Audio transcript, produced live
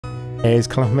Here's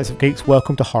Callum from Jet Set Geeks.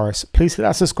 Welcome to Horace. Please hit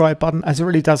that subscribe button as it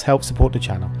really does help support the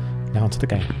channel. Now onto the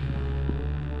game.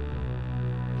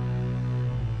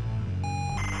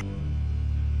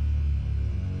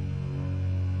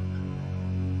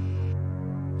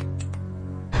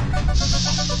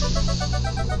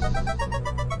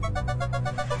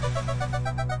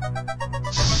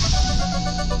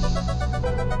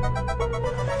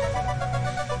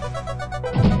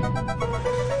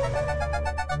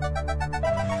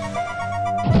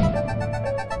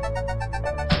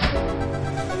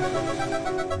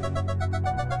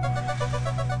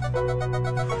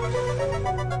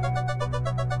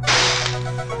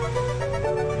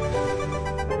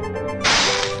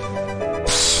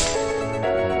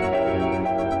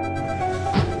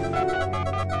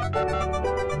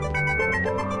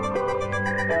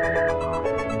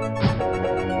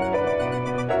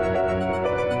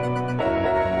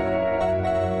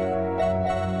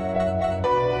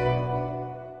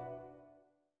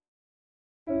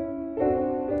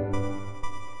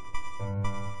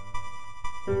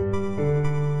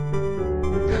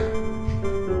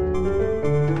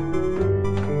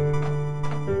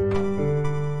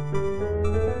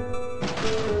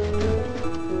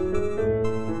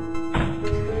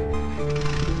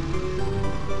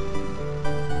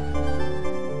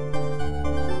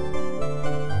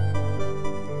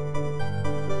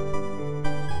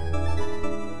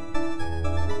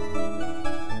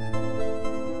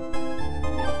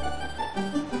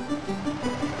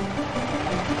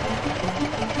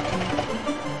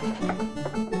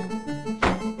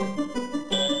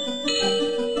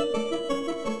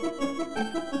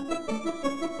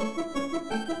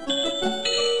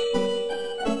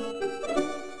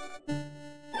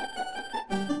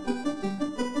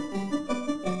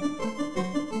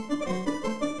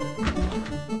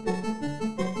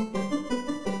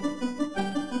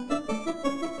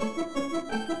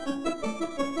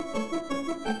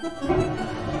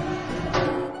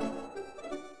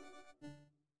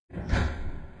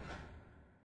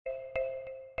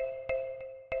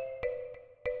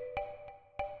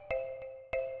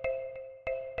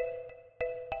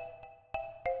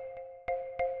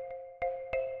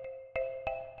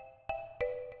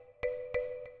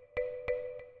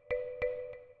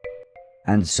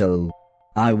 And so,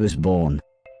 I was born.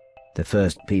 The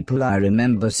first people I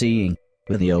remember seeing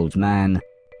were the old man,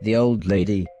 the old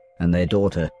lady, and their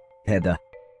daughter, Heather.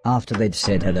 After they'd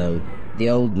said hello, the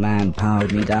old man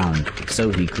powered me down so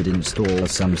he could install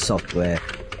some software.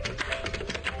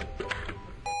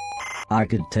 I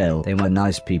could tell they were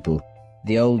nice people.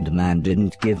 The old man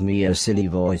didn't give me a silly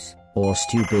voice or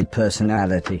stupid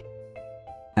personality.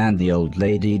 And the old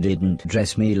lady didn't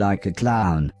dress me like a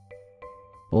clown.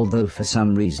 Although for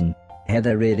some reason,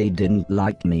 Heather really didn't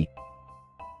like me.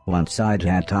 Once I'd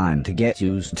had time to get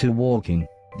used to walking,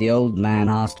 the old man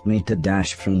asked me to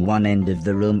dash from one end of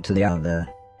the room to the other.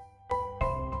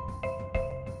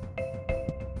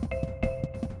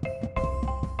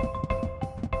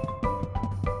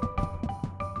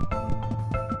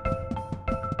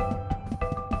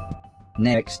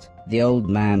 Next, the old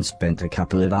man spent a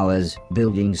couple of hours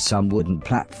building some wooden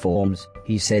platforms.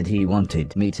 He said he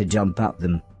wanted me to jump up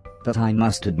them, but I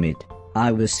must admit,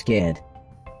 I was scared.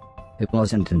 It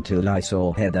wasn't until I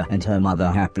saw Heather and her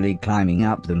mother happily climbing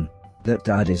up them that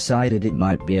I decided it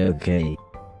might be okay.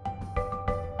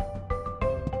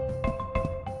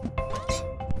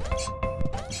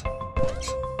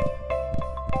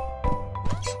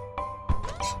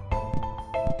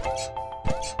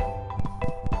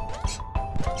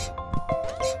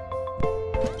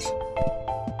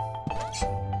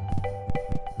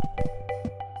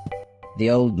 The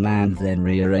old man then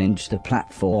rearranged the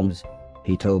platforms.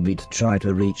 He told me to try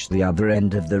to reach the other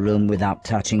end of the room without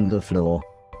touching the floor.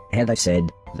 Heather said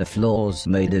the floor's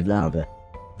made of lava.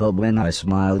 But when I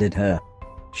smiled at her,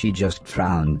 she just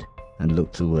frowned and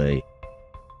looked away.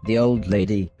 The old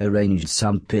lady arranged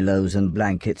some pillows and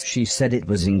blankets. She said it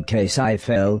was in case I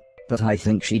fell, but I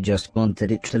think she just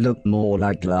wanted it to look more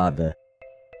like lava.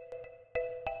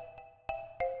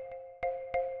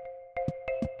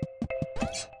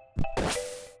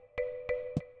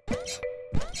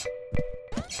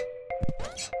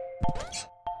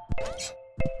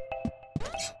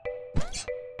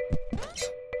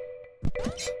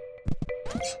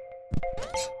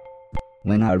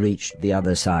 When I reached the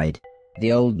other side,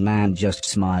 the old man just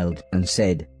smiled and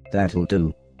said, "That'll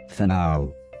do, for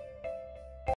now."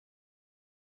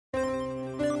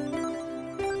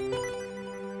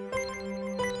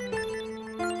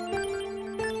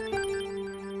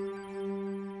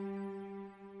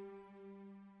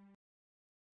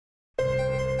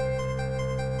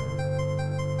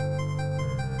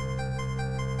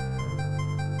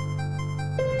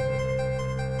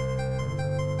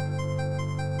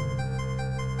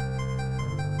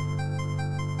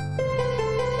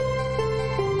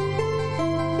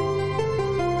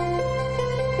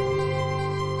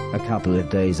 A couple of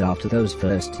days after those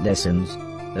first lessons,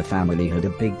 the family had a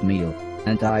big meal,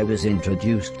 and I was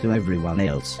introduced to everyone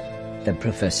else. The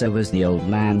professor was the old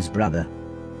man's brother.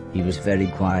 He was very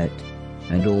quiet,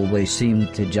 and always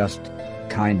seemed to just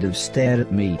kind of stare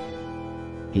at me.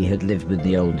 He had lived with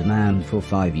the old man for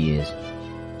 5 years.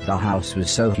 The house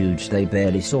was so huge they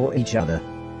barely saw each other.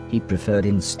 He preferred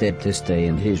instead to stay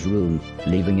in his room,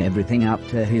 leaving everything up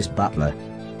to his butler,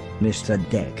 Mr.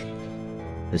 Deck,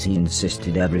 as he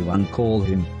insisted everyone call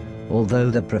him, although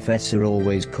the professor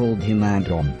always called him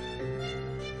Anton.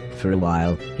 For a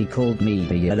while, he called me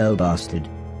a yellow bastard,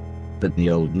 but the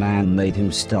old man made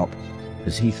him stop,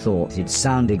 as he thought it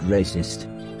sounded racist.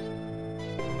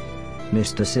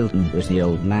 Mr. Silton was the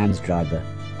old man's driver.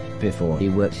 Before he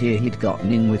worked here, he'd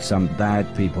gotten in with some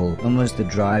bad people and was the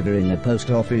driver in a post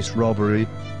office robbery,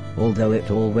 although it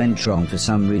all went wrong for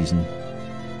some reason.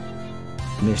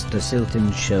 Mr.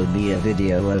 Silton showed me a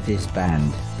video of his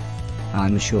band.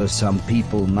 I'm sure some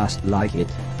people must like it,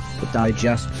 but I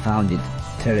just found it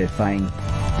terrifying.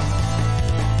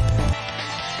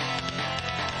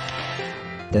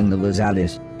 Then there was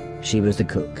Alice. She was the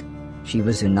cook. She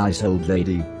was a nice old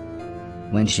lady.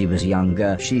 When she was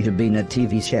younger, she had been a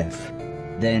TV chef.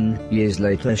 Then, years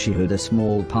later, she had a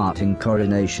small part in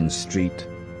Coronation Street.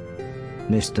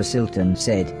 Mr. Silton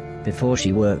said, before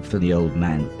she worked for the old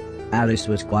man, Alice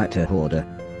was quite a hoarder.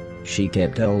 She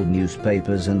kept old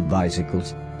newspapers and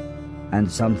bicycles, and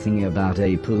something about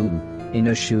a pool in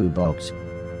a shoebox.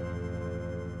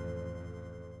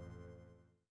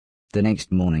 The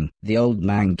next morning, the old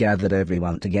man gathered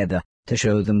everyone together to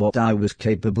show them what I was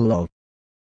capable of.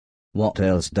 "What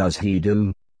else does he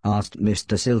do?" asked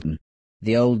Mr. Silton.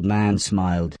 The old man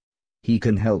smiled. "He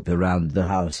can help around the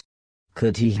house."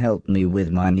 "Could he help me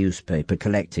with my newspaper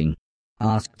collecting?"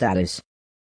 asked Alice.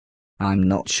 "I'm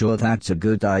not sure that's a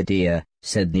good idea,"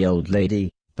 said the old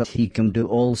lady, "but he can do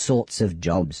all sorts of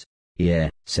jobs." "Yeah,"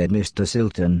 said Mr.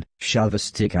 Silton, "shove a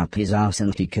stick up his ass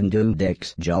and he can do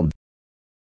Deck's job."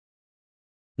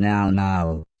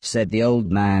 Now, said the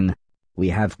old man, "we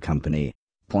have company,"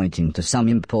 pointing to some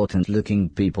important-looking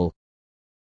people.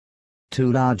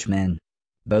 2 large men,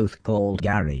 both called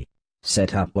Gary,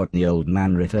 set up what the old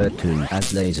man referred to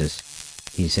as lasers.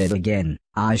 He said again,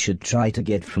 I should try to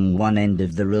get from one end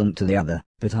of the room to the other,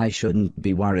 but I shouldn't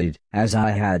be worried, as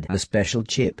I had a special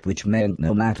chip which meant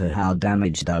no matter how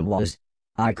damaged I was,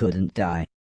 I couldn't die.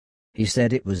 He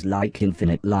said it was like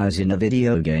infinite lives in a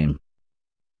video game.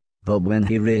 But when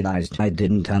he realized I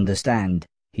didn't understand,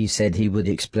 he said he would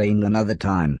explain another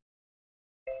time.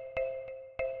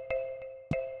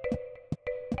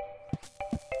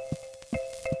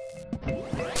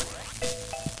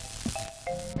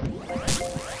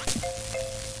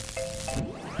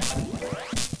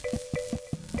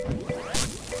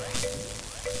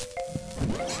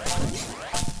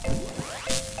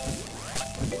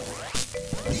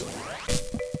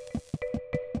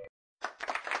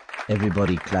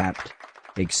 Everybody clapped,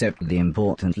 except the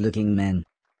important-looking men.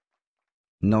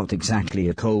 "Not exactly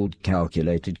a cold,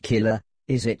 calculated killer,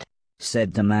 is it?"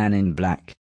 said the man in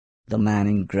black. The man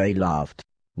in grey laughed.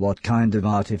 "What kind of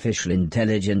artificial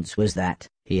intelligence was that?"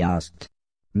 he asked.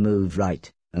 "Move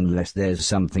right, unless there's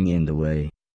something in the way."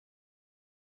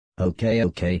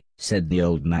 Okay, said the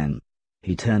old man.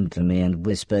 He turned to me and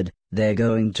whispered, "They're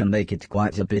going to make it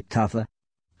quite a bit tougher,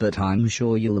 but I'm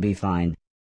sure you'll be fine."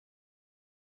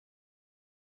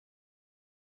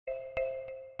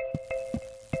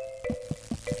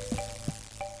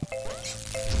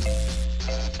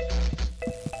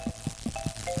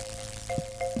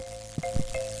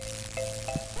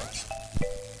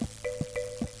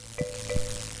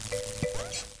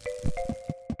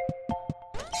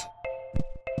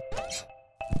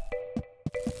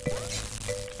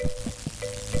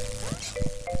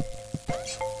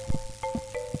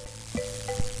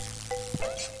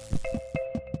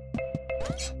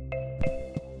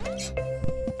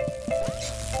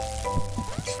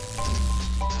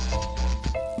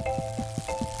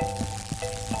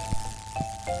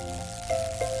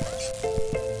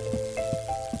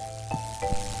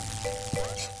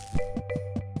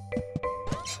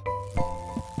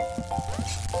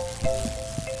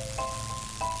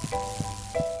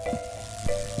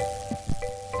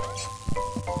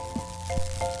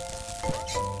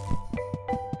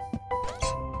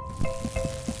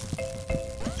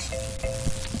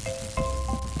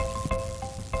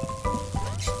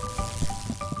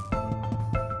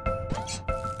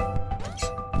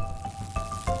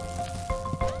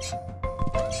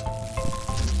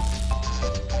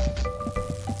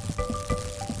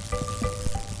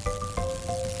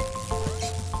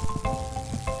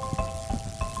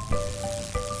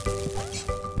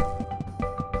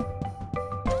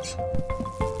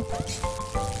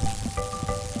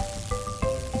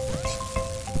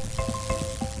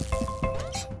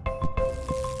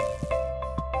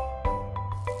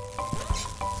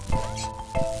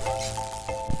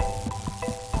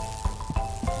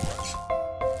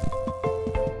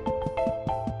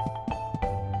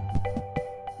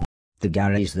 The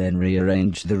Garys then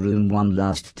rearranged the room one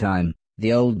last time.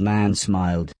 The old man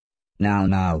smiled.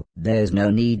 Now, there's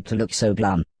no need to look so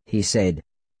glum, he said.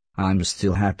 I'm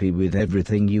still happy with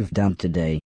everything you've done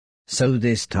today. So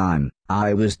this time,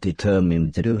 I was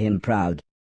determined to do him proud.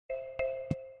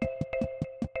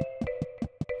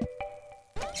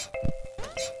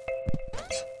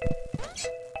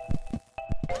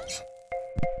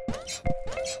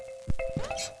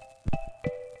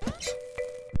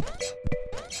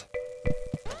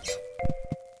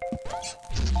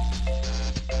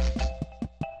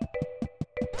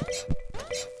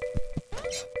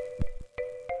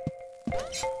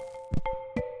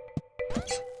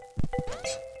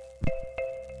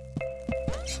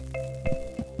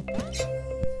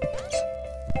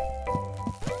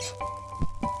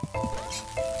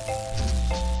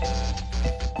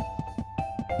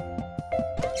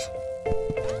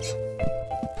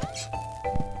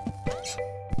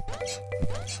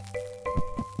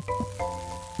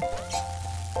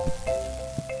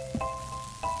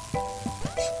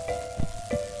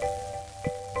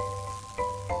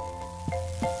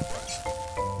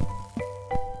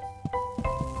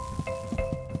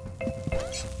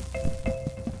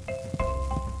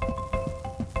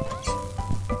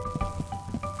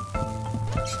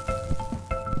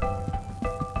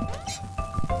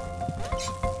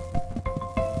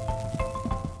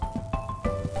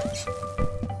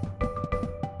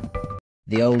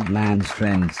 The old man's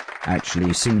friends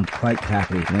actually seemed quite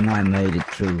happy when I made it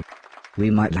through. We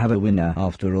might have a winner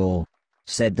after all,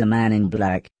 said the man in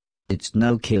black. It's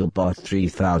no Killbot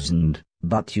 3000,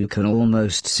 but you can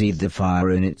almost see the fire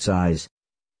in its eyes.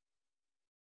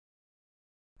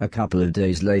 A couple of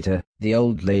days later, the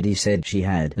old lady said she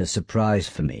had a surprise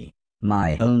for me,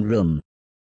 my own room.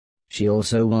 She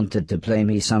also wanted to play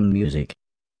me some music.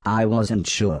 I wasn't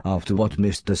sure after what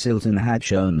Mr. Silton had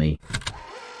shown me.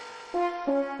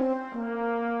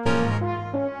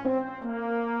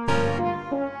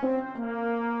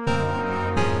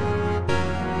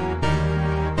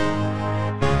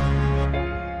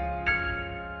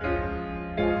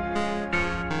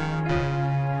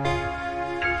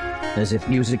 As if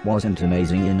music wasn't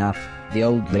amazing enough, the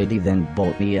old lady then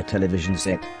bought me a television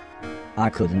set. I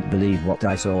couldn't believe what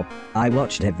I saw. I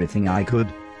watched everything I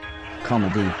could.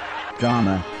 Comedy,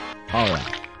 drama, horror,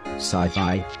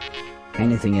 sci-fi.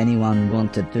 Anything anyone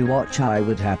wanted to watch I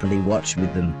would happily watch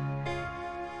with them.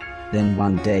 Then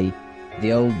one day,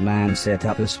 the old man set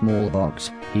up a small box.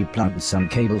 He plugged some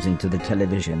cables into the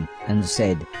television and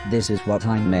said, "This is what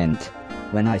I meant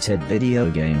when I said video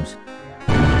games."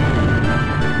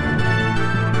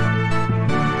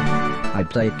 I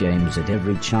played games at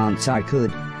every chance I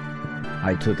could.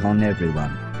 I took on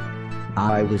everyone.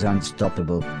 I was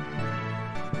unstoppable.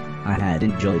 I had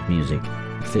enjoyed music,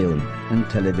 film, and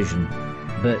television.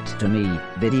 But to me,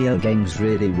 video games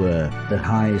really were the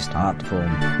highest art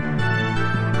form.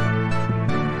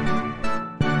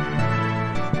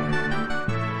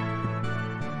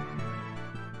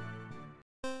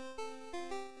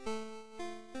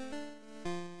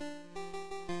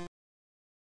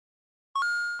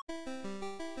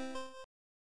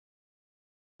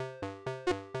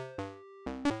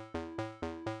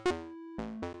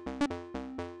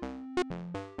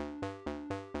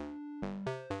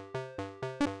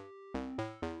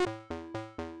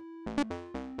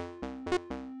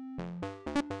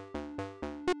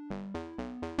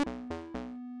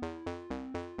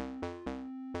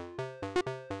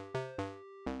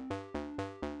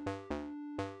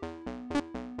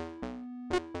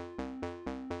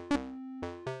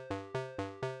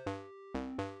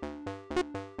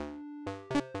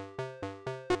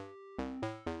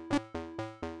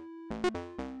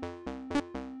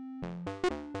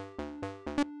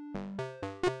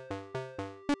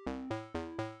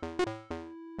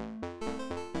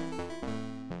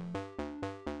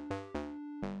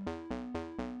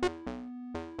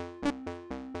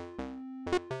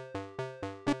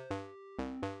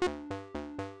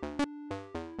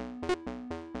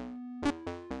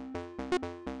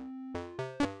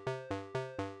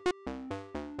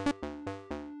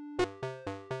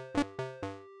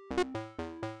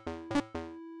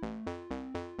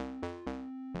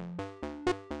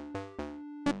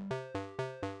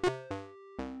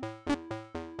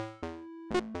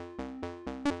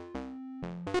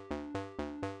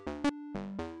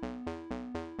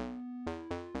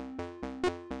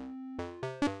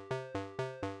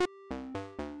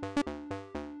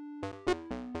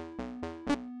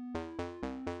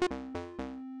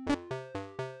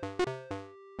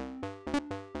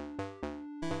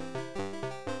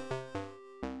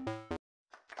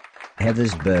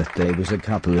 Heather's birthday was a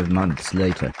couple of months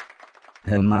later.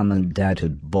 Her mum and dad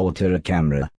had bought her a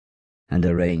camera and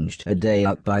arranged a day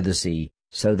out by the sea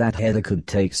so that Heather could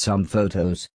take some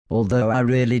photos, although I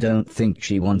really don't think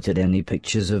she wanted any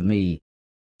pictures of me.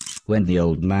 When the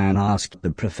old man asked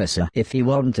the professor if he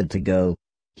wanted to go,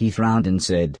 he frowned and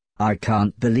said, "I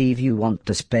can't believe you want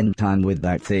to spend time with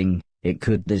that thing, it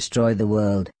could destroy the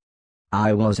world."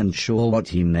 I wasn't sure what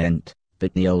he meant,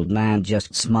 but the old man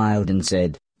just smiled and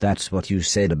said, "That's what you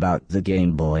said about the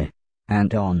Game Boy.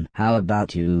 Anton, how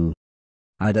about you?"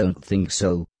 "I don't think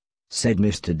so," said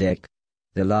Mr. Deck.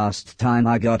 "The last time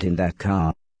I got in that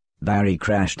car, Barry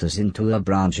crashed us into a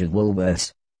branch of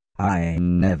Woolworths. I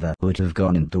never would have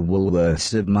gone into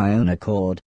Woolworths of my own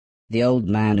accord." The old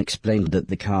man explained that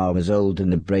the car was old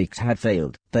and the brakes had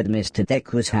failed, but Mr.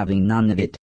 Deck was having none of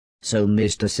it. So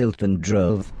Mr. Silton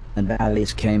drove, and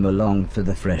Alice came along for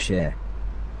the fresh air.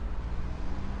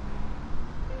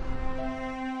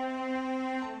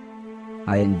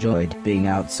 I enjoyed being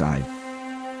outside,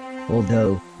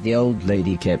 although the old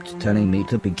lady kept telling me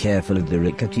to be careful of the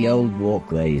rickety old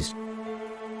walkways.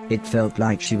 It felt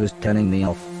like she was telling me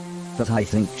off, but I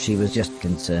think she was just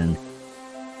concerned.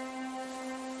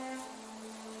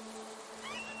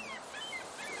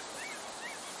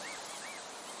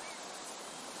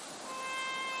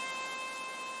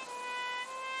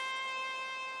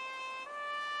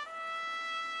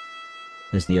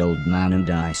 As the old man and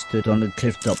I stood on the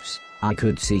cliff tops, I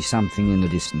could see something in the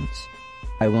distance.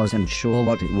 I wasn't sure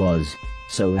what it was,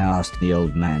 so I asked the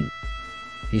old man.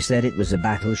 He said it was a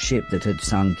battleship that had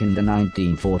sunk in the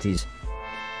 1940s.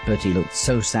 But he looked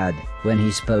so sad when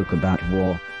he spoke about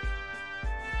war.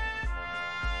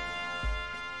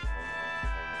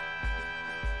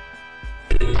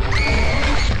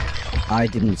 I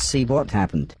didn't see what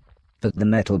happened, but the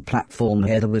metal platform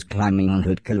Heather was climbing on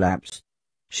had collapsed.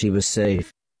 She was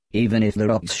safe, even if the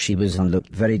rocks she was on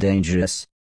looked very dangerous.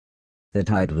 The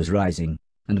tide was rising,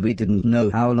 and we didn't know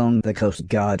how long the Coast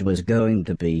Guard was going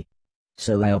to be,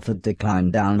 so I offered to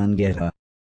climb down and get her.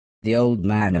 The old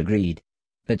man agreed,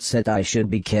 but said I should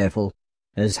be careful,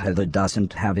 as Heather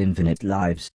doesn't have infinite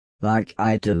lives, like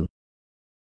I do.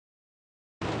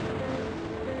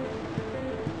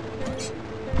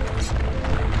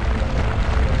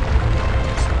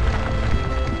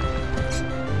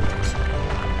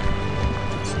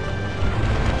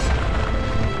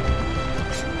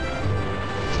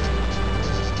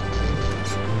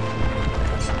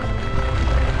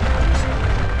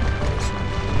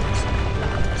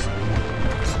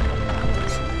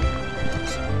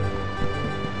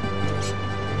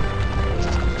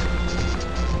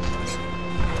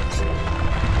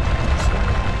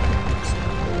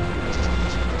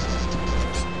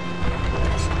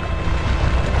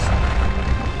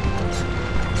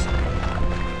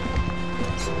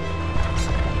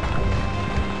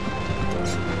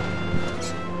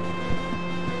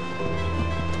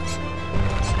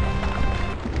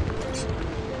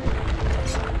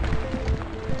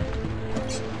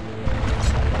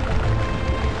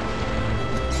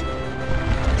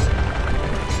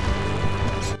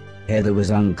 Heather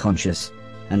was unconscious,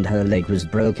 and her leg was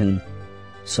broken,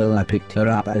 so I picked her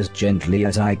up as gently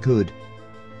as I could.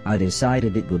 I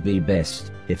decided it would be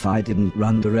best if I didn't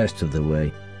run the rest of the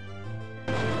way.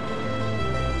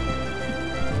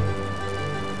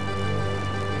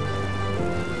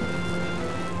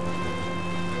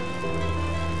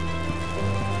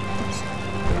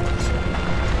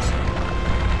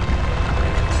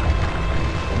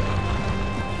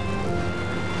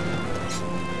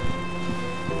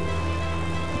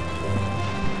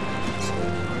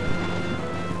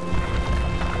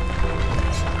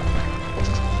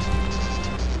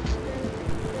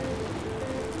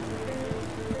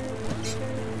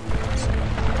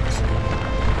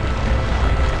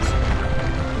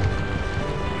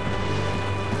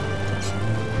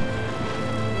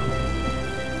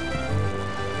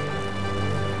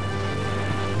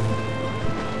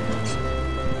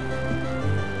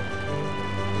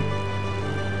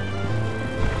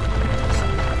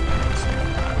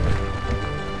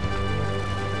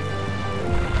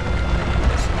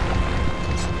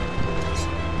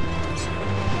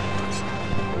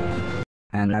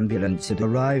 An ambulance had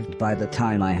arrived by the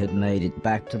time I had made it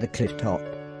back to the cliff top.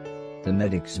 The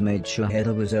medics made sure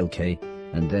Heather was okay,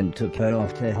 and then took her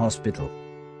off to hospital.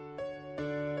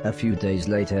 A few days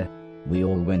later, we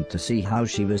all went to see how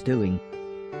she was doing.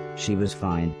 She was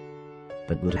fine,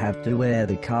 but would have to wear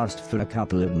the cast for a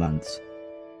couple of months.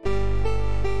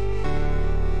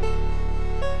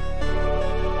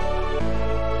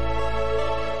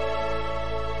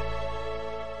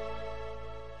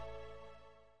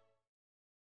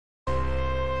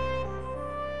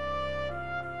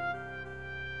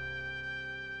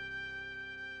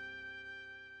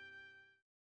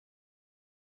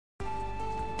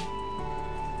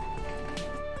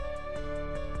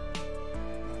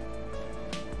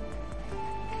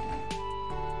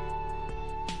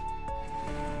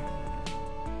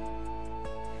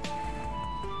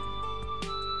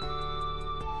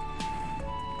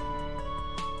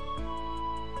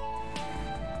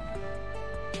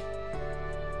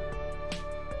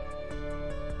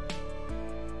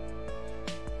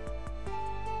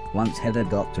 Once Heather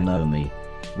got to know me,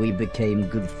 we became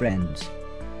good friends.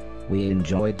 We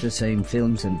enjoyed the same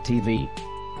films and TV.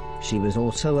 She was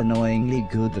also annoyingly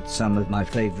good at some of my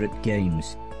favorite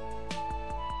games.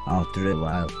 After a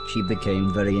while, she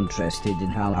became very interested in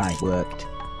how I worked.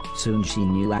 Soon she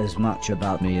knew as much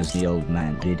about me as the old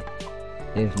man did,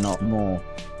 if not more.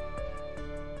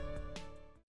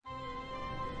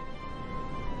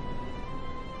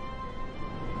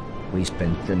 We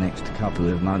spent the next couple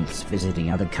of months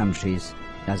visiting other countries,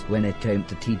 as when it came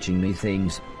to teaching me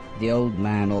things, the old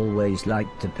man always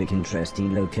liked to pick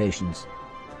interesting locations.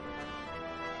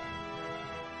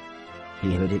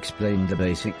 He had explained the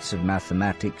basics of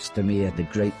mathematics to me at the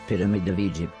Great Pyramid of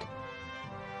Egypt.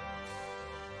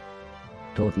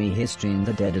 Taught me history in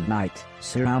the dead of night,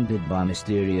 surrounded by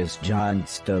mysterious giant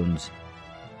stones.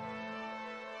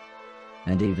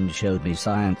 And even showed me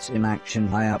science in action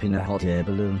high up in a hot air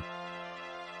balloon.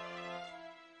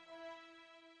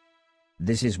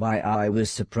 This is why I was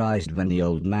surprised when the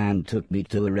old man took me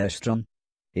to a restaurant.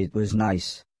 It was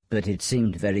nice, but it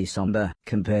seemed very somber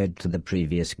compared to the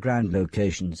previous grand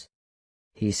locations.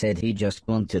 He said he just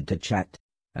wanted to chat,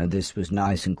 and this was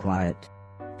nice and quiet.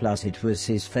 Plus it was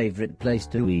his favorite place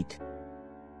to eat.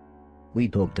 We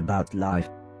talked about life,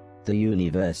 the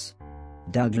universe,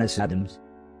 Douglas Adams,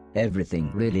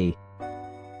 everything really.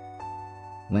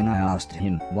 When I asked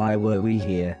him why were we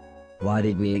here, why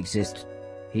did we exist,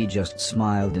 he just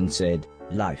smiled and said,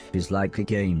 life is like a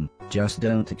game, just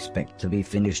don't expect to be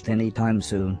finished anytime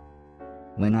soon.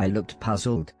 When I looked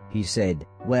puzzled, he said,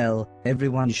 well,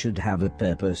 everyone should have a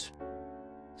purpose.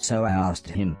 So I asked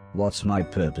him, what's my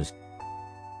purpose?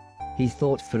 He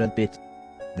thought for a bit,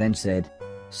 then said,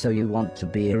 so you want to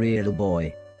be a real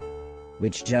boy?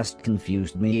 Which just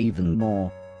confused me even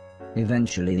more.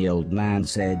 Eventually the old man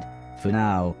said, for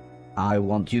now, I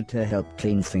want you to help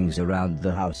clean things around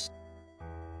the house.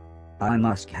 I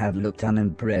must have looked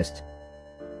unimpressed,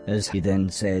 as he then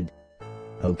said,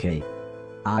 okay,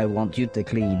 I want you to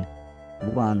clean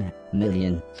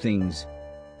 1,000,000 things.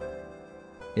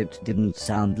 It didn't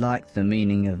sound like the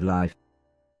meaning of life,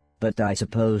 but I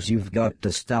suppose you've got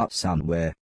to start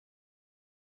somewhere.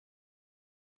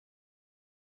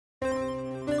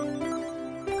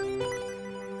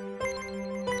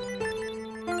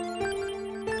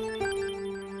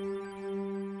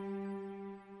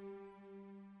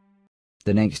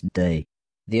 The next day,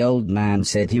 the old man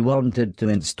said he wanted to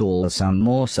install some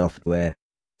more software,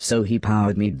 so he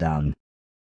powered me down.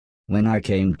 When I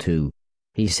came to,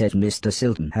 he said Mr.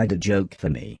 Silton had a joke for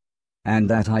me, and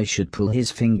that I should pull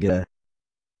his finger.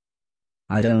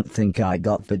 I don't think I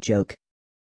got the joke,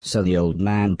 so the old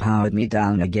man powered me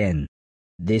down again.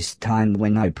 This time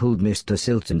when I pulled Mr.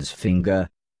 Silton's finger,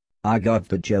 I got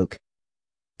the joke,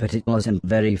 but it wasn't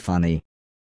very funny.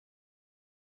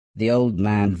 The old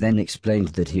man then explained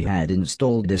that he had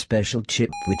installed a special chip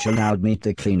which allowed me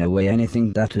to clean away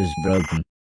anything that was broken.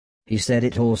 He said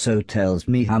it also tells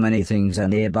me how many things are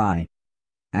nearby,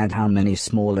 and how many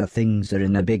smaller things are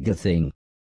in a bigger thing.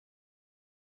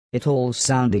 It all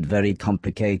sounded very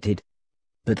complicated,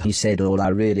 but he said all I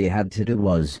really had to do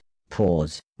was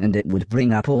pause, and it would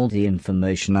bring up all the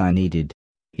information I needed.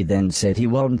 He then said he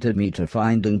wanted me to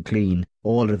find and clean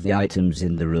all of the items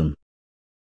in the room.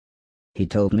 He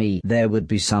told me there would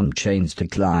be some chains to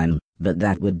climb, but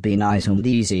that would be nice and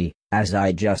easy, as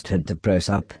I just had to press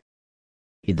up.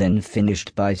 He then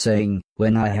finished by saying,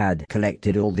 when I had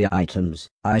collected all the items,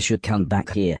 I should come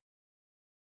back here.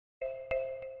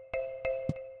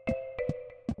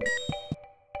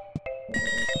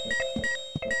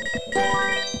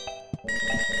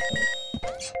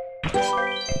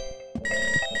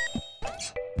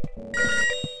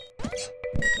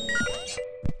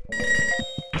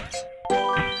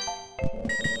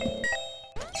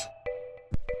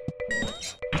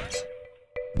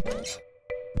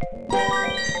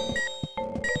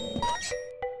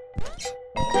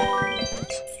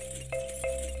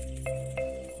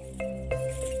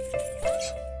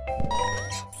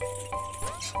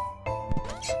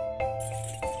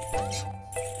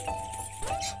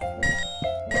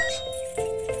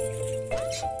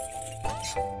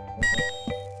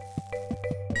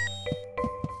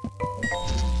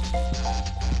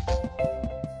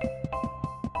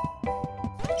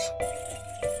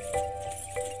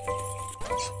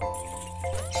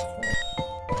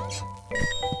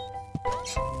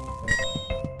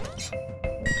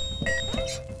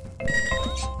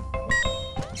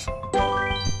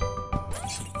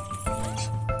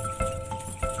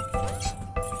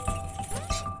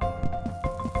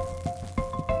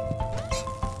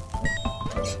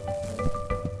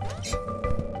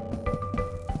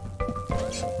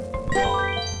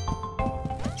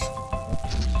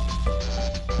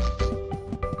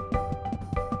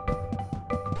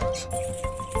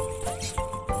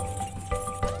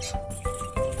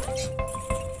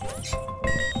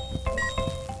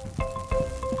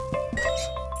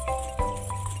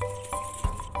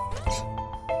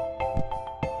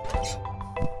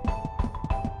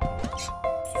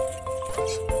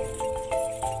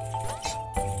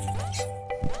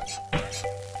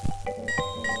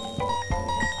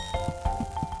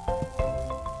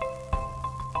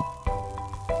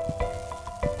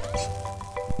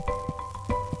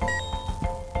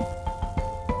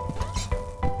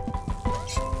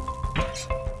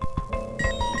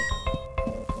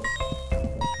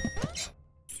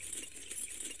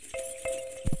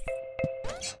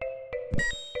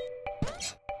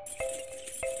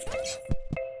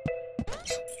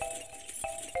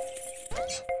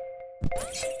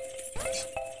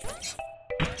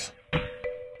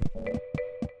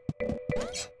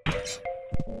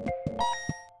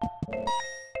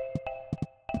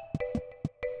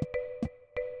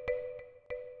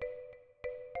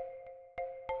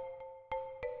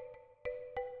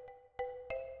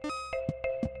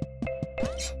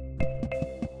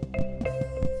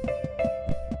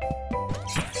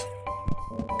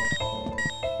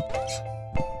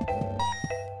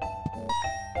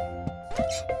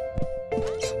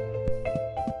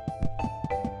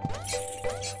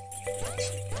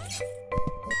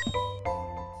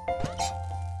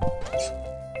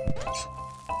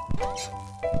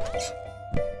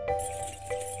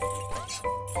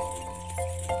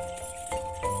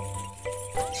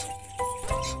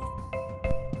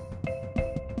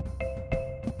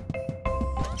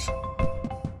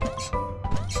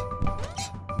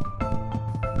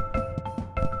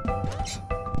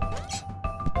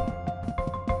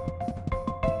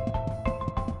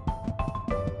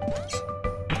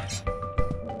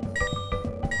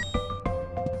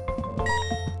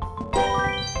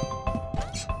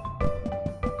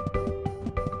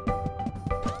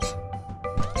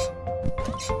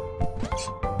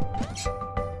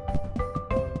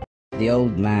 The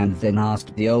old man then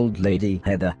asked the old lady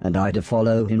Heather and I to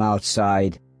follow him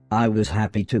outside. I was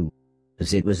happy too,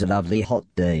 as it was a lovely hot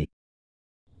day.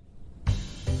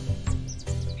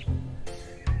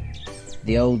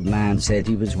 The old man said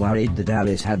he was worried that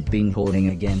Alice had been hoarding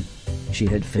again. She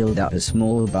had filled up a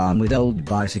small barn with old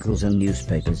bicycles and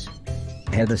newspapers.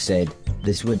 Heather said,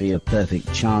 this would be a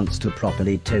perfect chance to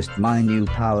properly test my new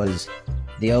powers.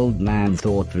 The old man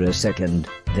thought for a second,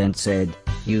 then said,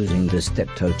 using the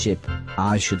steptoe chip,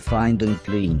 I should find and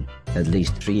clean at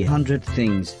least 300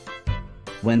 things.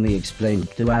 When we explained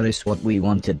to Alice what we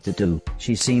wanted to do,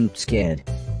 she seemed scared.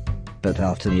 But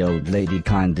after the old lady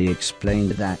kindly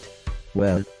explained that,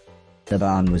 well, the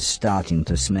barn was starting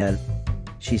to smell,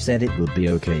 she said it would be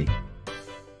okay.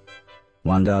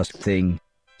 One last thing,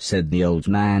 said the old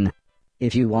man.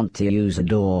 If you want to use a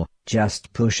door,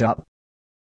 just push up.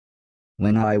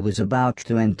 When I was about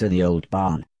to enter the old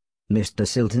barn, Mr.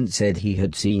 Silton said he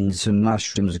had seen some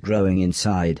mushrooms growing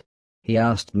inside. He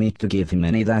asked me to give him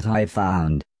any that I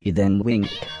found. He then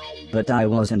winked, but I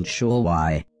wasn't sure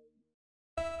why.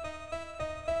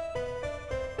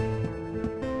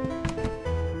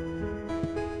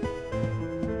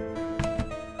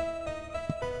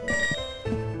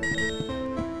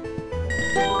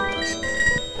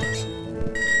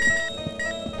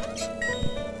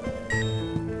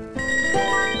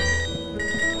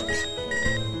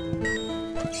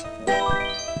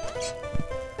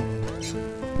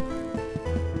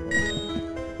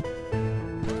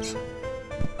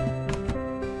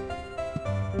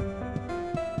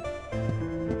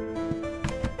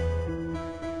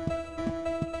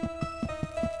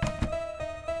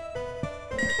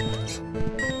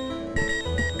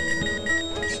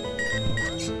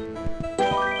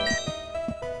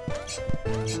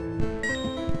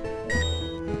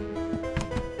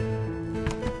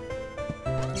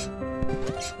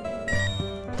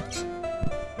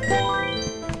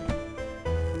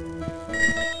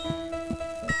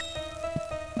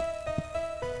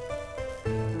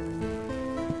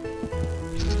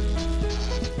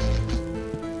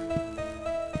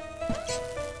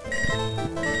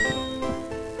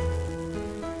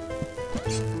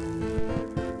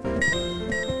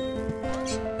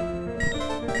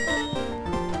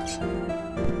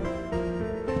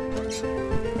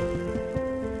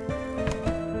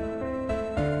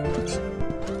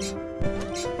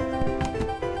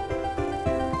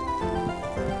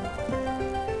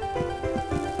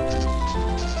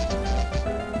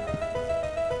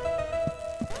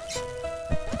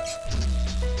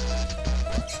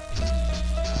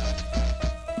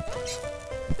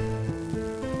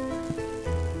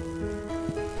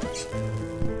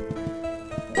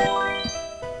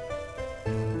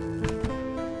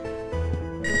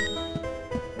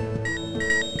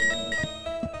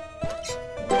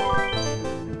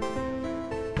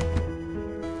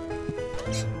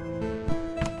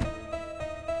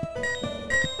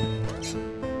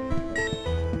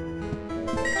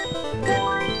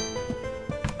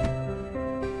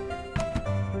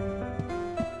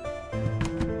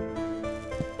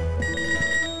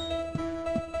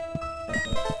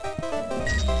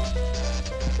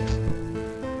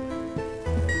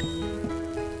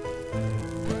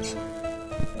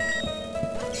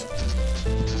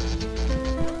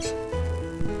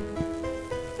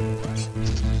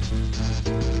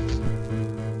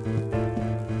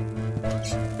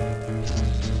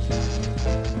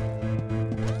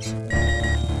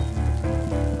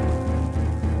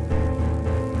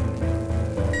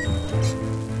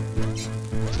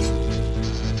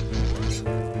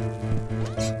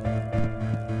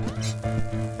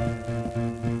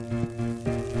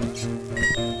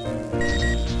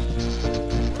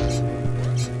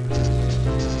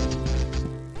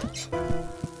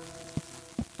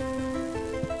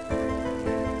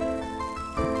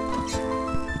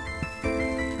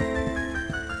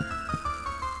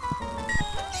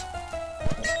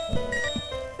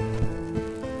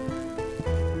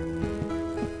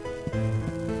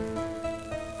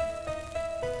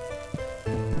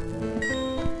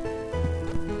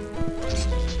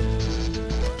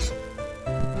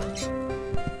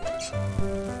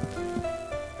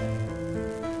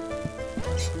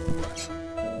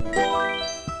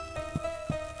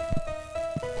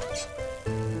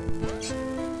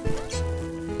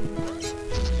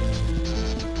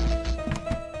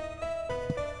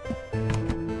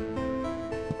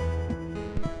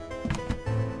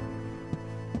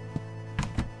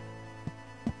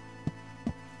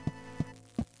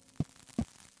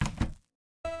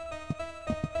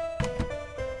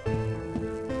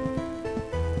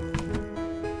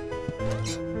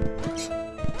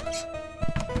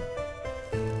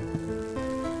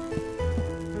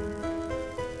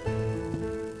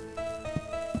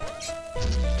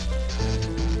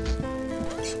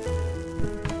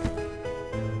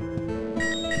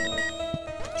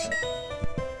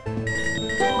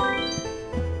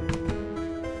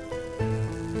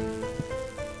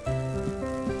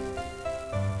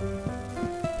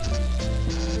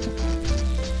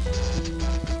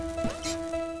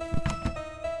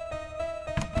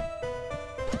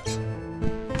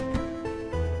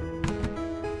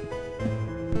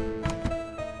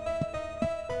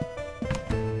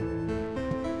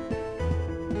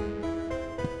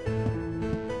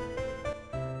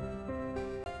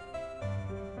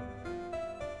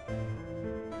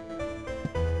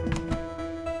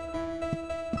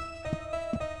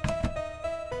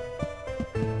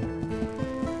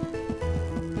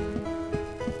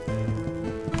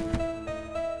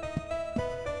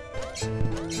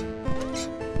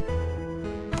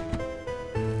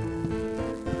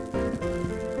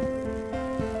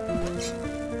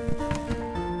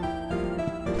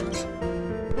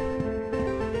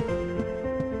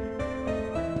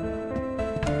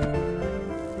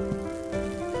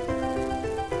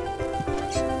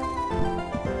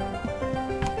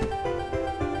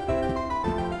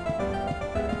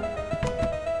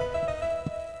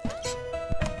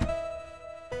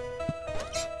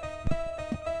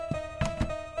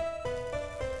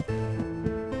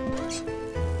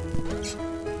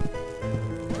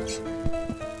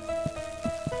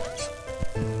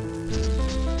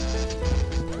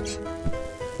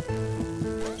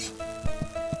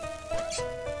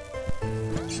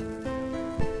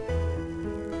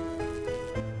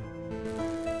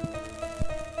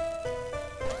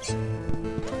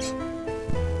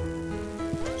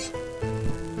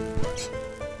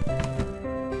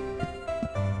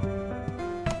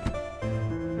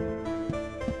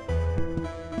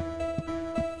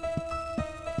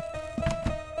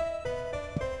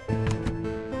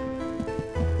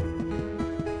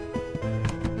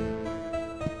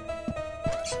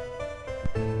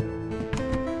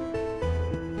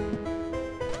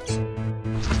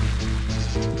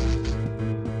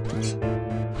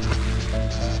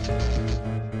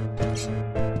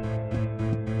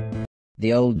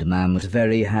 The old man was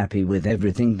very happy with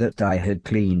everything that I had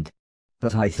cleaned.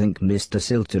 But I think Mr.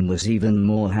 Silton was even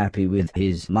more happy with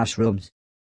his mushrooms.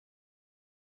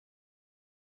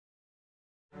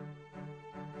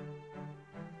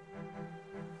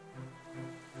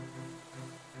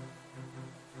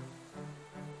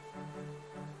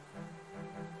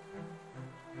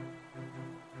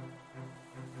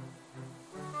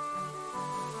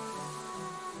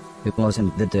 It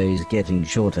wasn't the days getting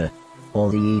shorter, or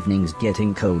the evenings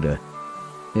getting colder.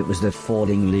 It was the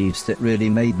falling leaves that really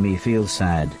made me feel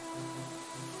sad.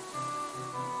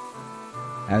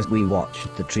 As we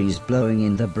watched the trees blowing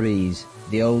in the breeze,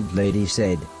 the old lady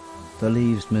said, "The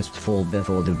leaves must fall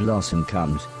before the blossom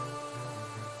comes."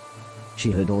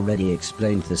 She had already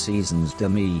explained the seasons to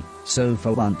me, so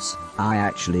for once, I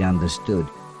actually understood.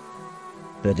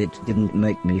 But it didn't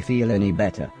make me feel any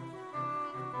better.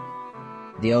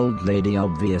 The old lady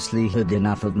obviously had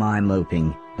enough of my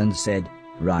moping, and said,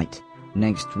 "Right,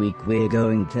 next week we're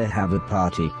going to have a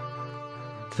party."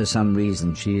 For some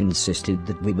reason she insisted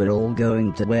that we were all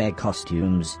going to wear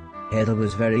costumes. Heather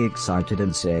was very excited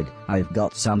and said, "I've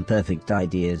got some perfect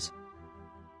ideas."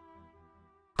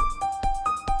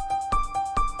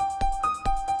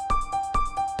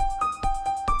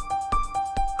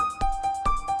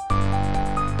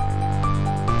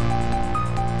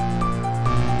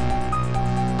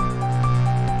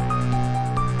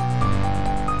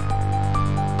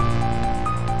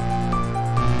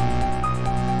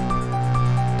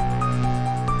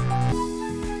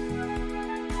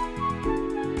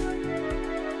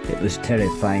 It was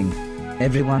terrifying.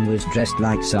 Everyone was dressed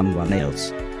like someone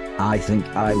else. I think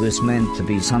I was meant to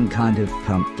be some kind of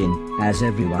pumpkin, as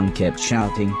everyone kept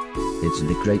shouting, "It's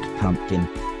the Great Pumpkin."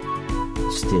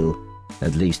 Still,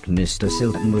 at least Mr.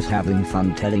 Silton was having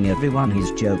fun telling everyone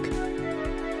his joke.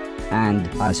 And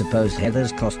I suppose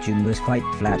Heather's costume was quite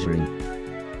flattering.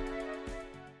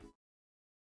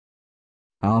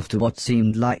 After what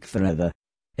seemed like forever,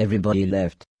 everybody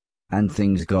left. and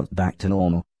things got back to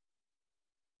normal.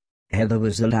 Heather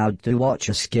was allowed to watch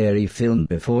a scary film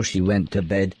before she went to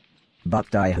bed,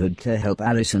 but I had to help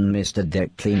Alice and Mr.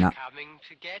 Deck clean up. Coming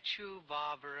to get you,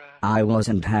 Barbara. I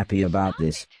wasn't happy about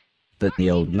this, but the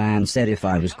old man said if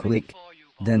I was quick,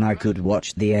 then I could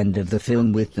watch the end of the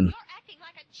film with them. You're acting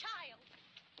like a child.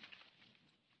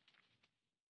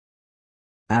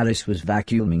 Alice was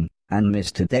vacuuming, and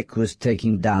Mr. Deck was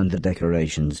taking down the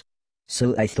decorations,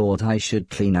 so I thought I should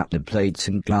clean up the plates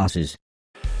and glasses.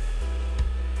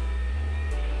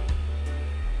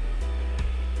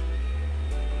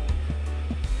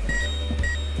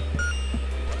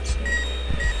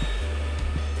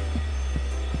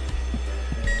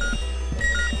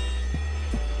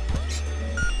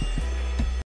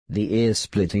 The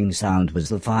ear-splitting sound was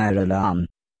the fire alarm.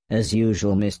 As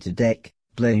usual, Mr. Deck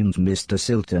blamed Mr.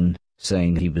 Silton,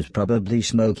 saying he was probably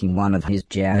smoking one of his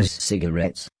jazz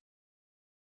cigarettes.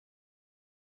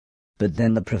 But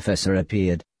then the professor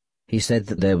appeared. He said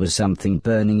that there was something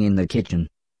burning in the kitchen.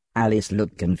 Alice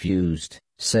looked confused,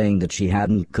 saying that she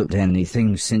hadn't cooked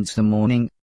anything since the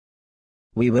morning.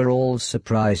 We were all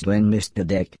surprised when Mr.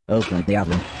 Deck opened the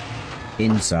oven.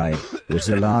 Inside was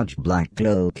a large black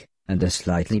cloak and a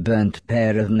slightly burnt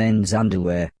pair of men's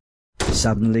underwear.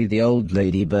 Suddenly the old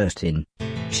lady burst in.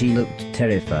 She looked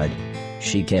terrified.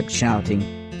 She kept shouting,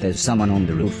 "There's someone on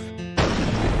the roof."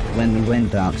 When we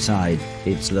went outside,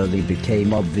 it slowly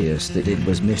became obvious that it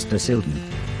was Mr. Silton.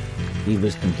 He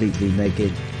was completely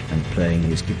naked and playing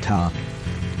his guitar.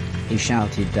 He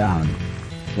shouted down,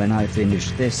 "When I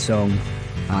finish this song,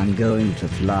 I'm going to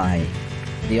fly."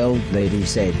 The old lady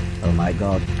said, "Oh my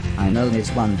God, I know this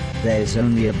one, there's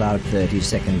only about 30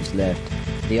 seconds left."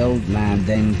 The old man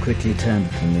then quickly turned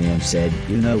to me and said,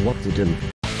 "You know what to do."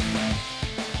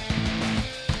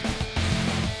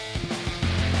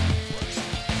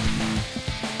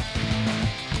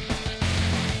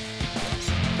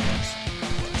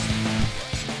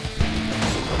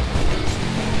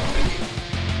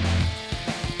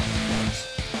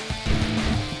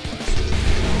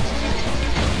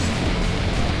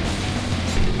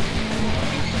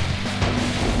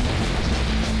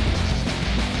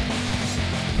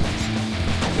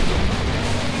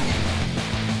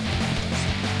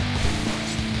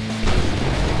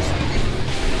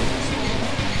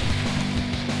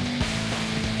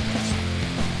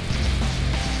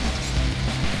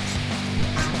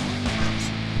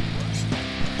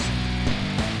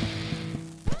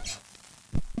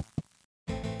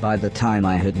 By the time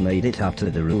I had made it up to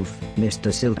the roof,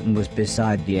 Mr. Silton was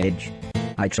beside the edge.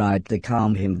 I tried to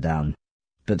calm him down,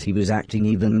 but he was acting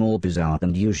even more bizarre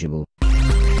than usual.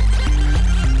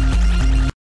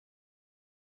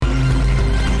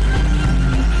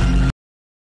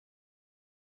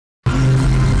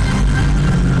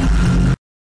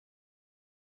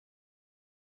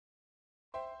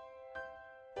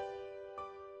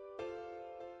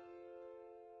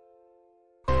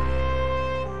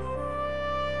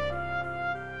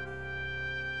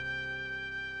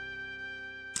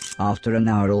 After an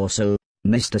hour or so,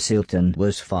 Mr. Silton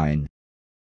was fine.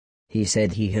 He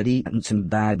said he had eaten some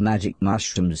bad magic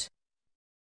mushrooms.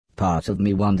 Part of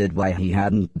me wondered why he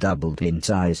hadn't doubled in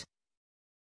size.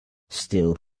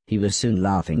 Still, he was soon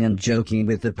laughing and joking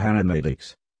with the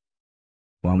paramedics.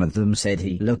 One of them said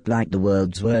he looked like the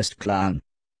world's worst clown.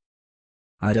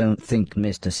 I don't think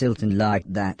Mr. Silton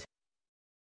liked that,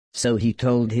 so he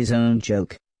told his own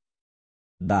joke.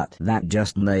 But that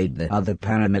just made the other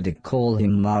paramedic call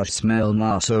him Marshmallow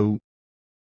Marceau.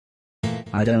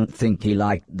 I don't think he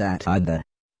liked that either,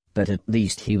 but at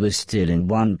least he was still in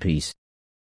one piece.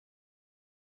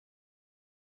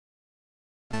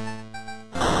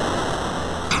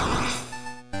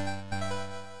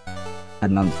 A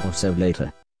month or so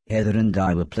later, Heather and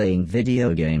I were playing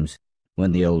video games,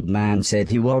 when the old man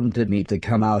said he wanted me to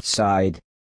come outside.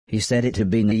 He said it had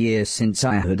been a year since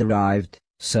I had arrived,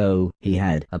 so he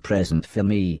had a present for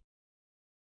me.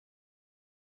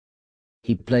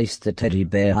 He placed the teddy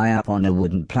bear high up on a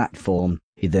wooden platform.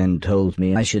 He then told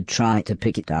me I should try to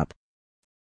pick it up.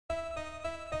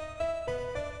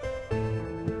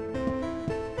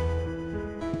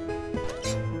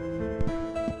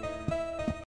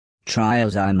 Try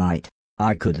as I might,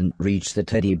 I couldn't reach the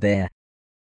teddy bear.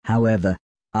 However,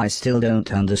 I still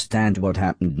don't understand what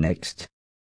happened next.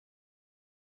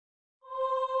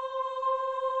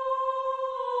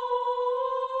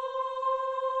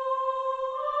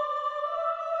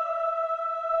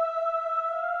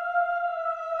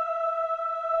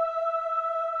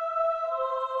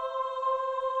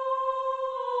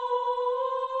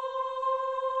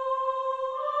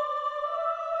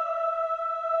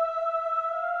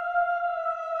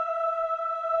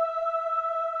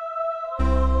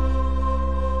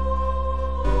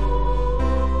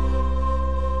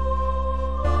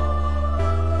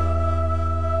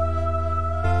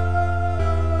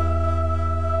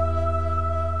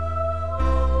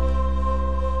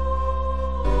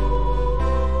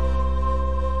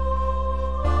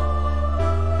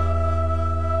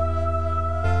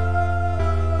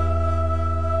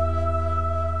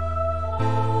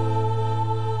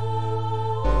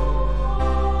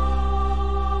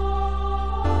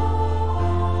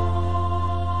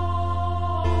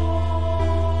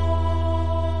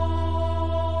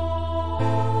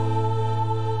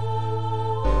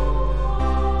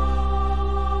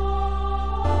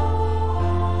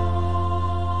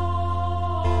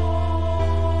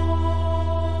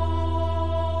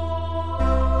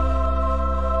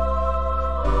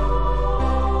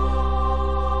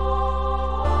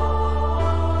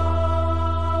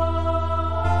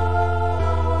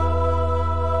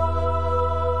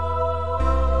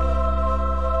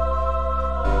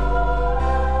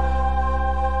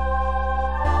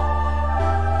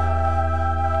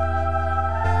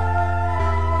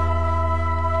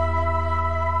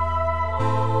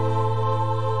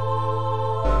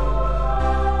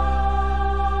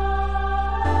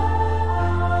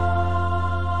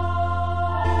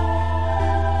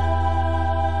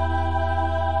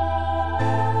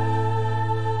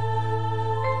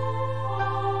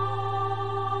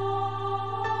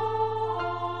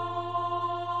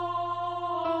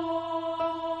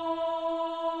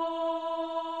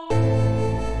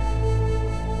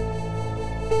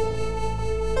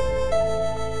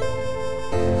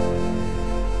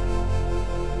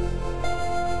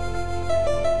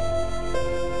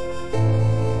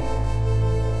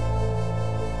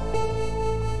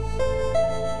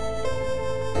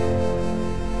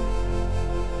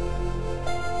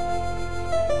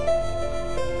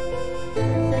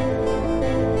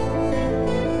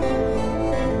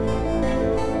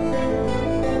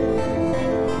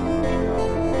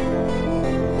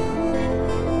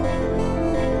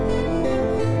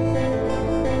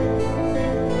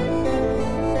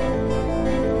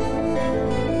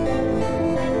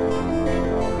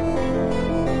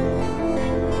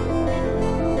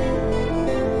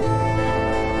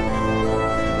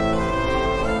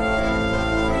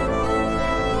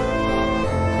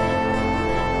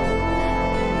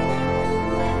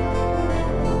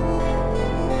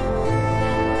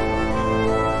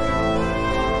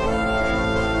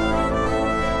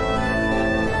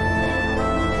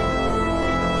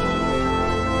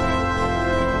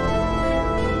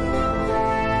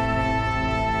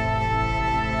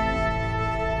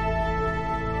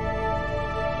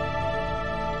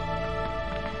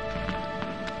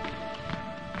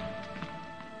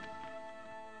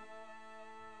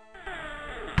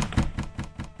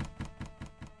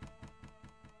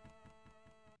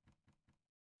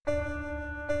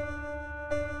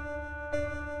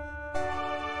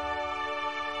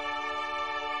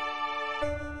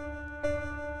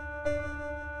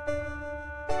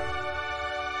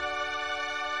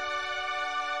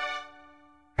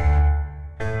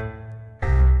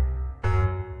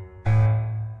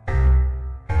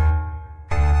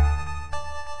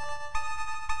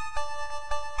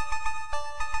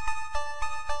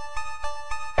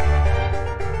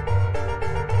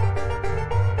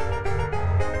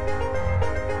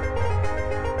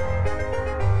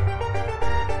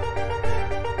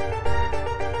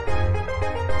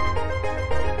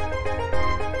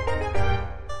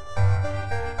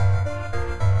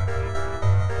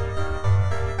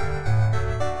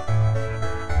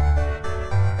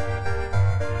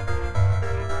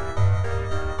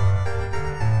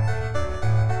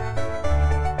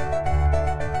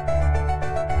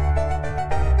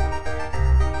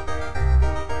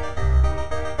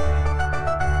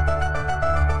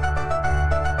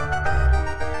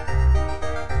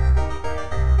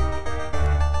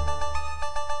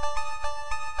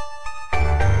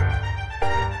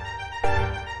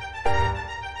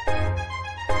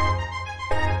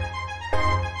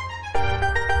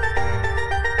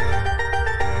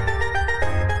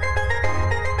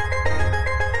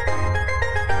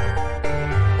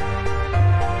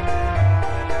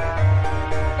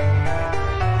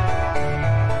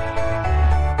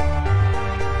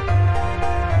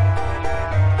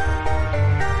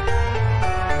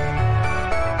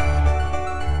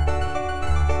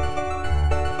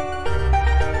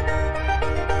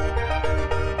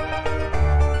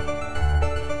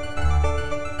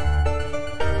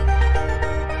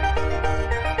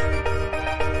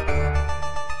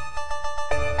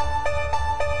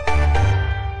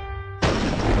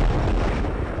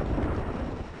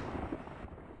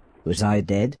 Was I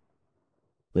dead?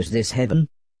 Was this heaven?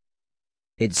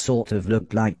 It sort of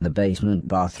looked like the basement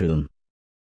bathroom.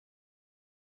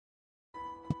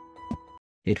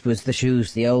 It was the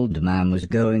shoes the old man was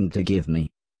going to give me.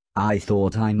 I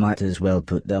thought I might as well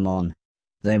put them on.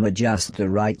 They were just the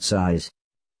right size.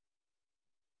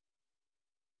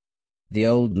 The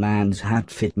old man's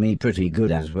hat fit me pretty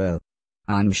good as well.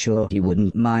 I'm sure he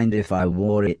wouldn't mind if I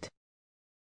wore it.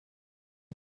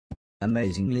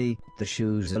 Amazingly, the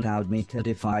shoes allowed me to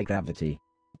defy gravity.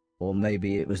 Or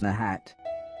maybe it was the hat.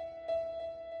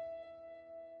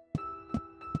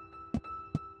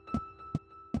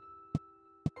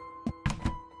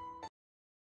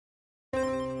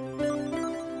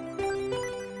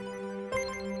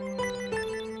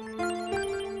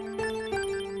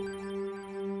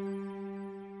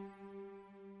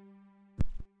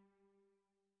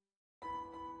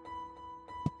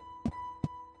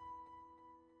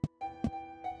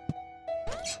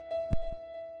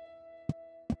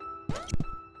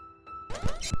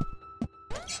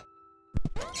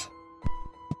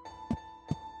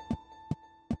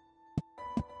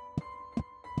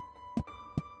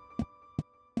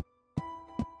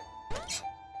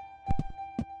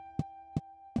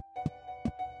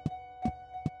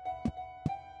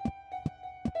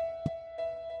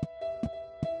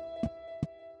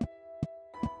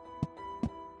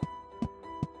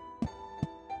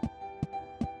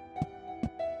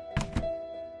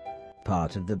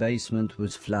 Part of the basement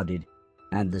was flooded,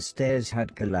 and the stairs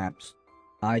had collapsed.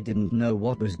 I didn't know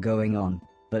what was going on,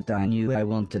 but I knew I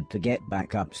wanted to get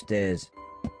back upstairs.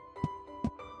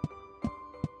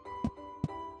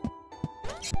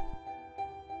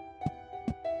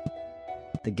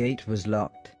 The gate was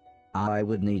locked. I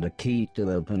would need a key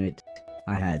to open it.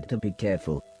 I had to be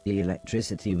careful. The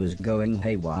electricity was going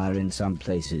haywire in some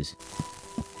places.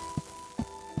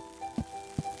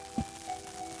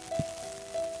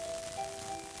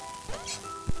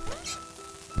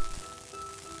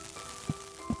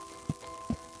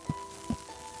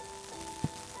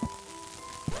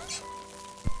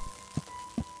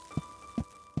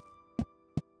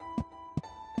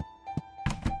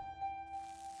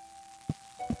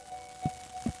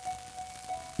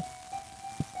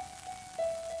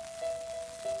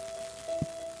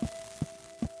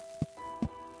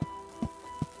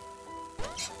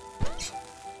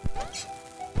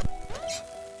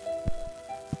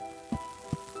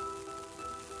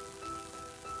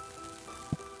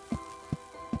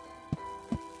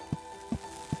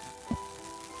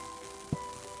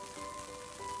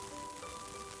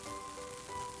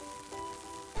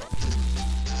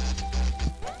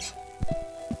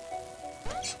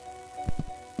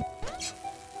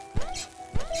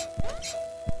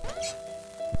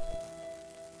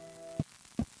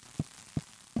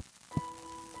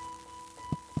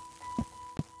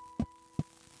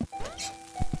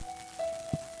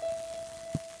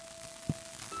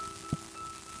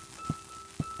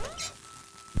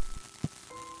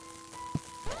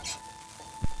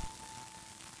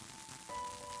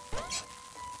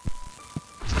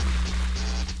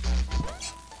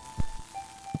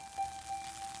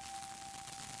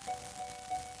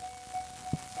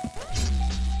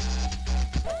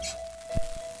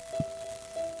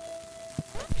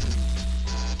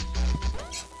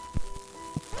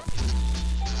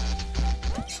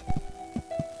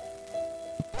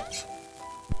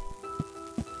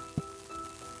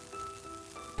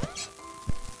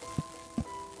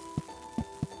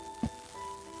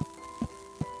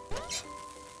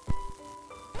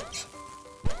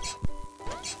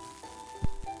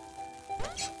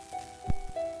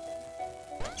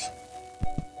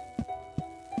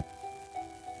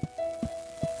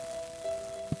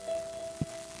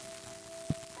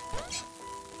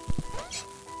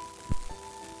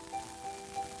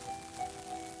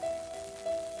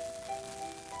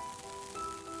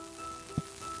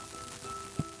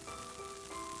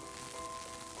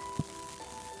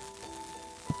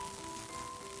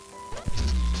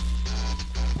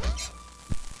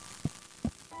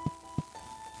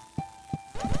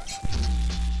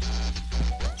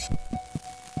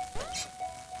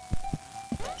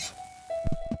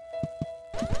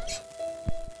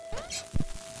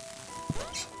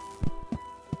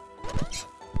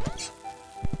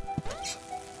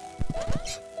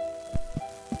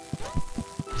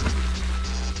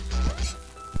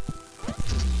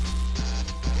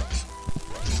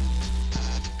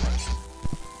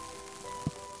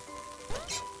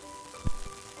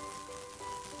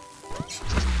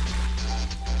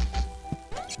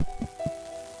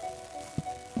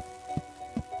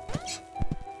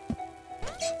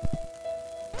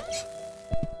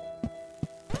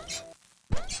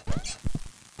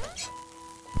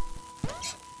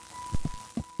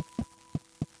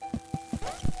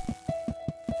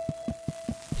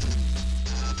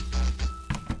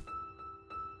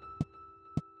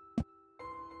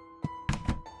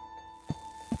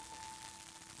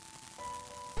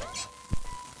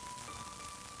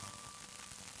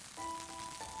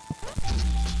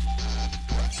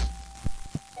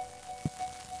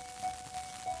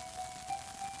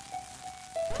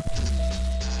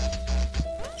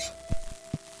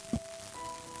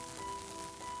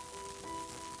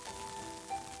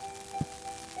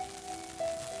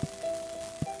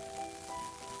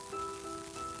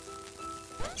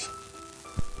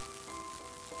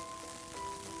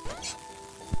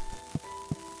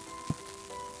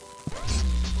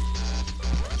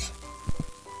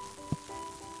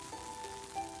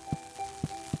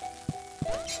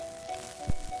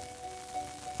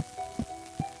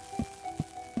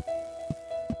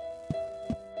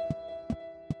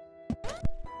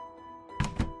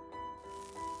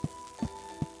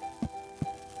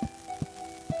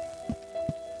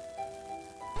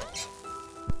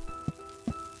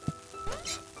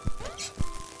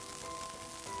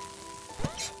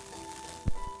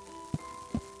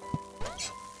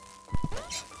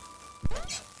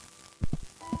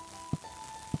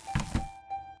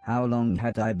 How long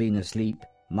had I been asleep?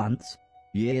 Months?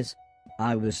 Years?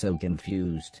 I was so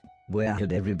confused. Where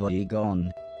had everybody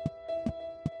gone?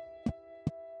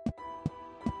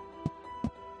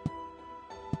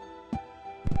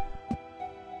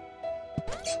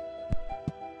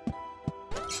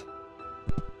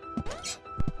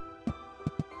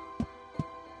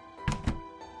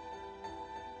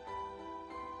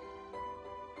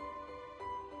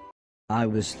 I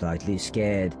was slightly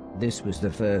scared. This was the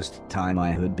first time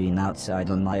I had been outside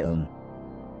on my own.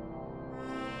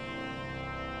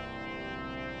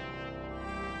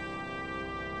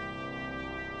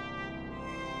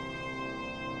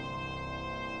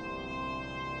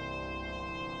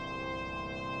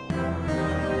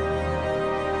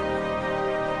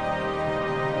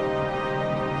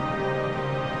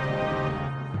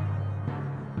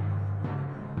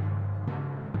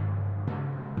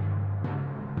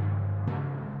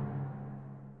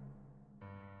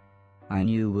 I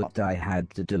knew what I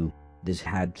had to do. This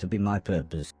had to be my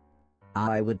purpose.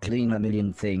 I would clean a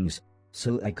million things,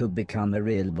 so I could become a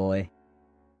real boy.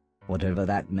 Whatever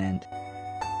that meant.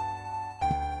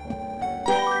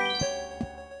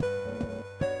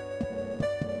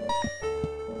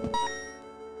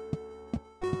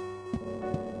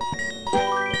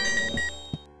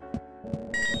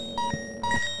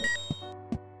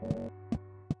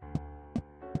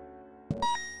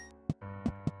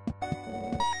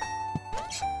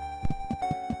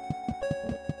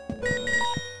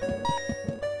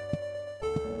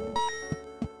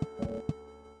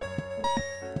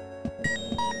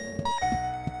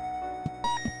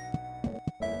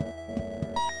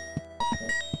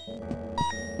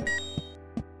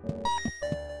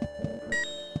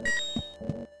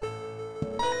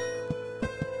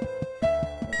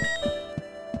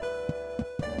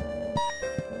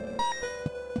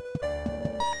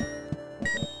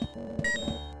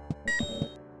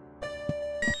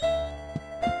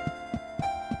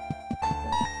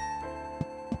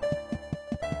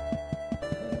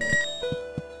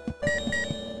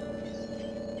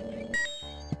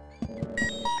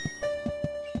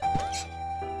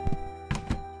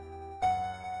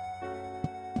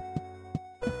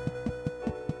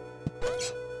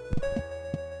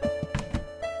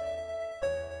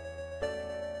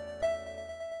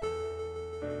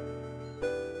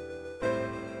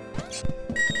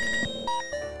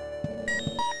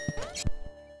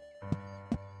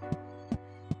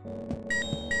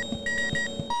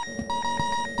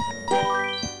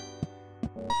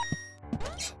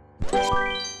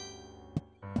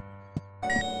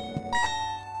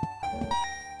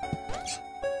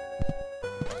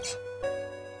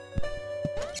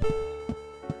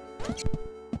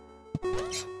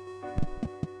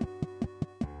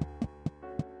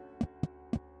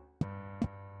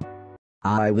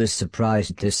 I was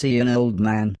surprised to see an old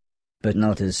man, but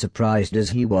not as surprised as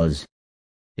he was.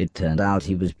 It turned out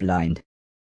he was blind.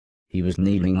 He was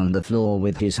kneeling on the floor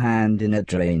with his hand in a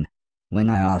drain. When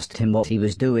I asked him what he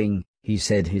was doing, he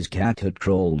said his cat had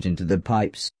crawled into the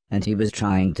pipes, and he was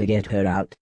trying to get her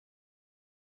out.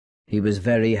 He was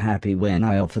very happy when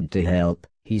I offered to help.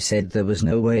 He said there was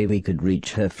no way we could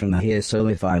reach her from here, so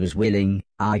if I was willing,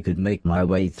 I could make my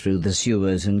way through the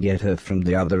sewers and get her from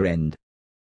the other end.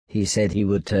 He said he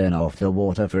would turn off the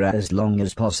water for as long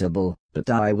as possible, but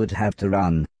I would have to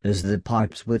run, as the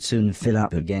pipes would soon fill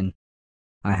up again.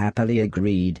 I happily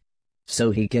agreed.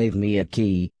 So he gave me a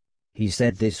key. He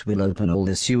said this will open all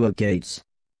the sewer gates.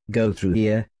 Go through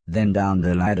here, then down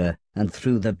the ladder, and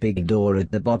through the big door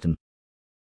at the bottom.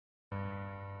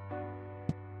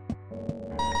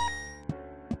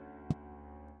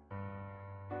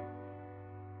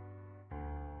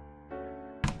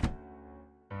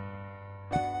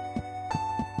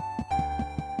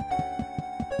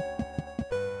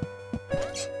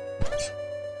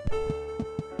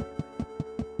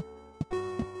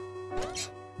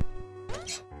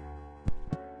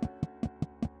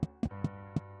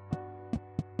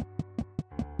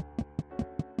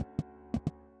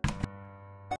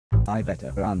 I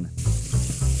better run.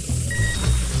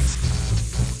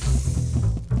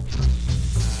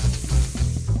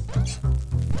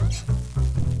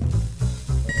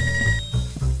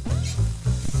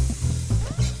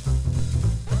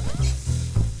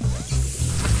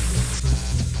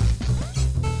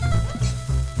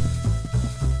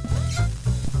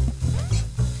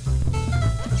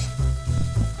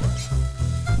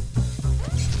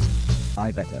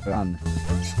 I better run.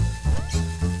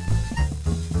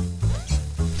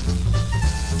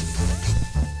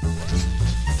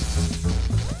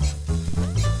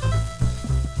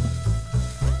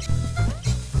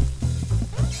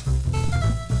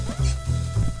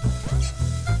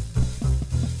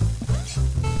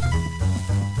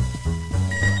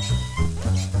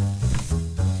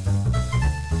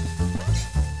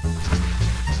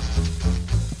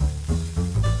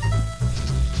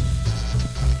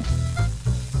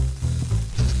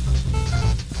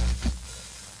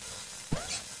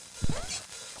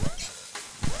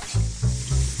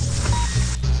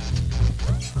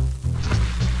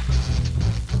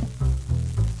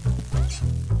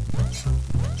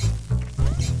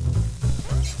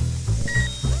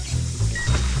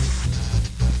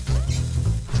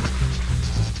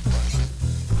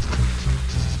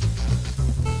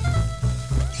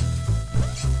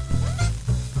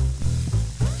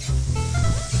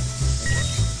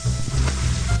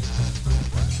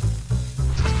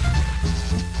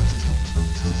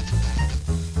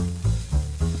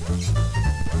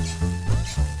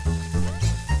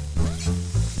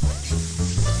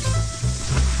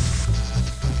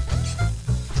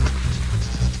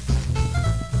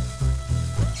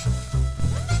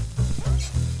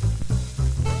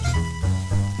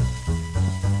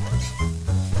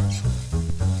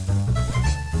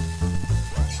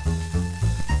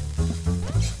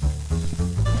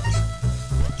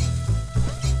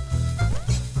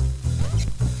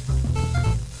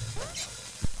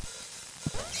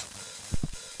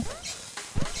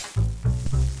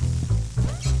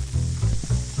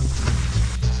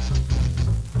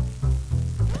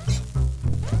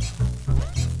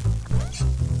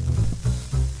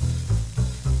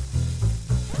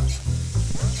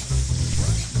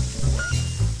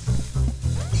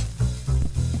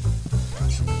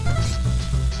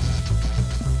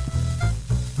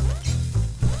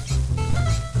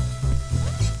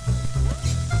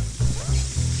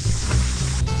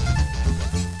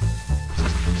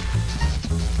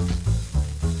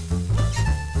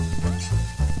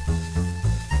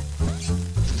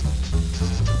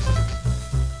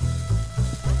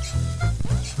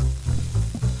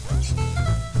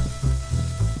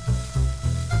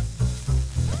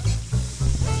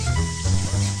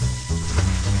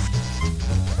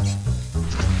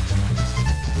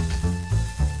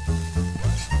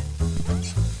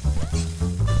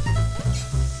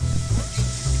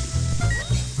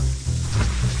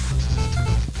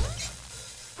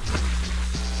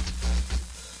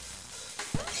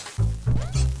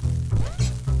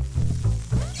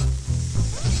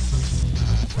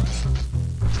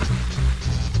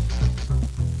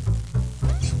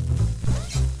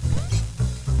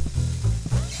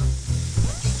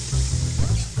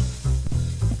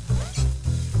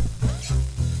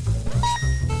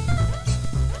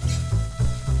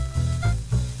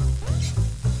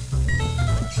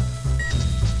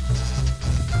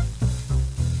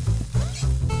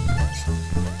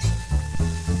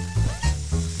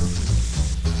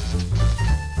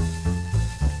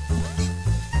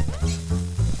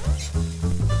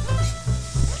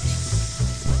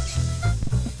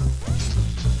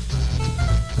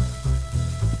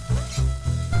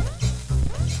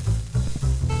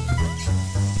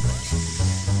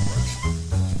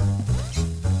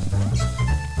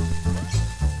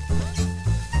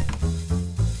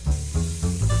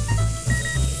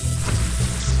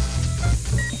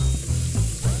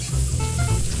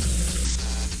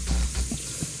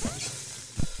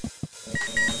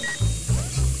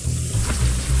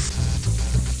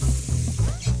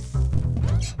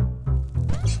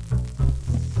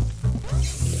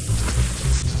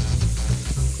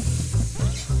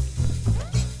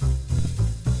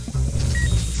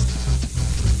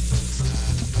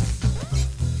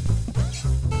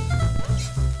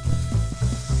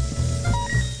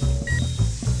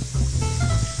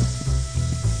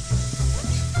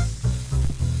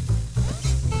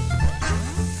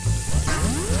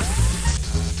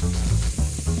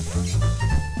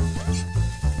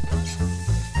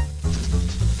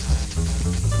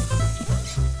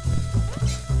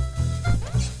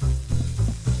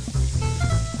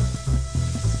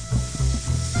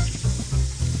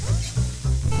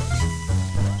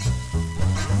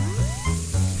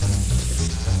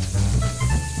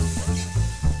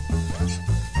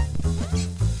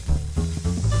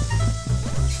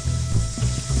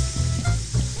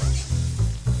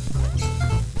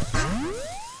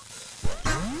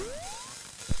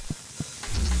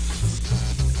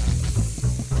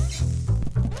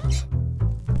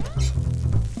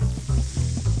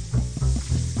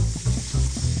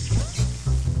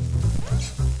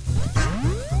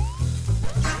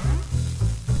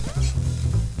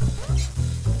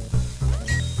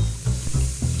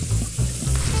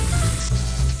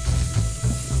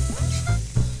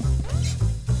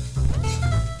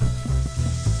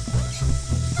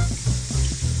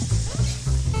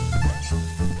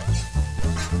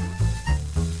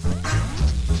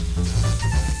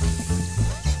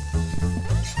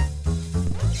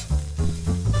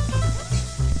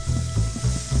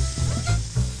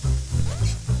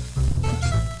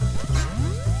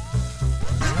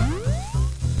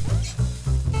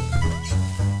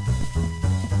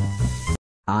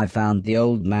 I found the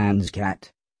old man's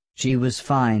cat. She was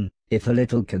fine, if a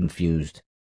little confused.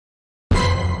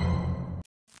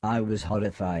 I was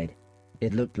horrified.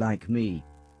 It looked like me,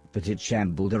 but it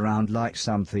shambled around like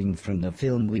something from the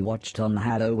film we watched on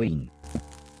Halloween.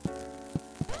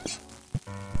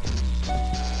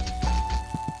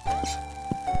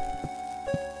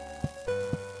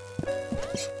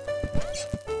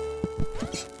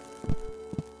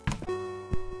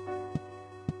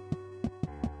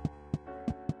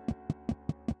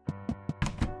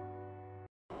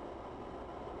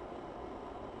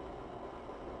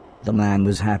 The man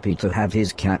was happy to have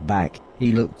his cat back.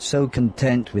 He looked so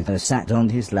content with her sat on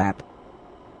his lap.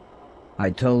 I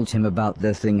told him about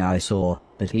the thing I saw,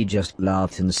 but he just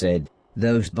laughed and said,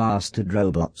 "Those bastard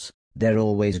robots, they're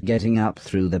always getting up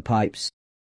through the pipes.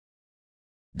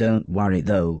 Don't worry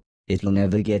though, it'll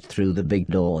never get through the big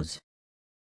doors.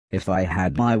 If I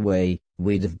had my way,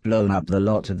 we'd have blown up the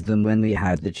lot of them when we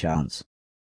had the chance."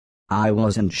 I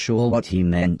wasn't sure what he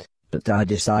meant, but I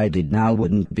decided now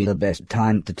wouldn't be the best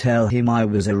time to tell him I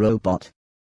was a robot.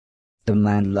 The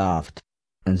man laughed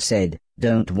and said,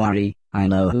 "Don't worry, I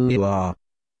know who you are,"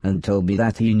 and told me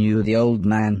that he knew the old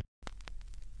man.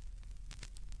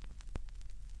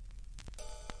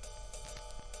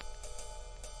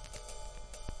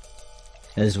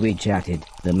 As we chatted,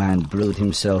 the man brewed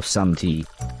himself some tea.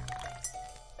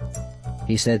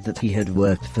 He said that he had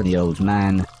worked for the old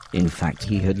man. In fact,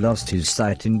 he had lost his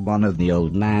sight in one of the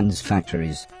old man's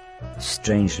factories.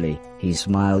 Strangely, he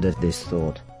smiled at this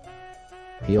thought.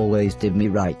 "He always did me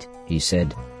right," he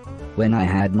said. "When I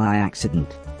had my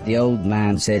accident, the old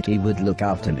man said he would look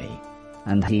after me.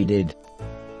 And he did.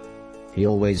 He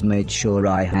always made sure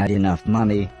I had enough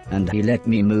money, and he let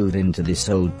me move into this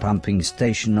old pumping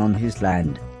station on his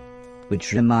land.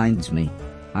 Which reminds me,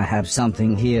 I have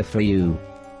something here for you."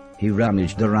 He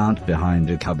rummaged around behind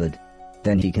a cupboard.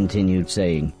 Then he continued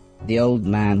saying, "The old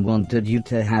man wanted you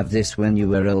to have this when you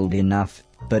were old enough,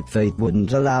 but fate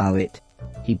wouldn't allow it."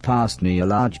 He passed me a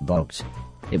large box.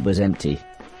 It was empty.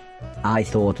 I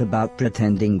thought about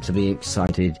pretending to be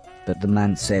excited, but the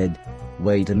man said,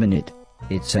 "Wait a minute,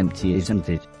 it's empty, isn't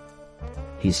it?"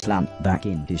 He slumped back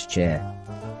in his chair.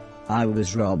 "I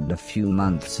was robbed a few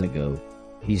months ago,"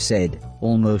 he said,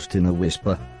 almost in a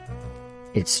whisper.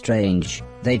 "It's strange,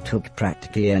 they took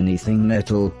practically anything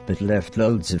metal, but left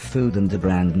loads of food and a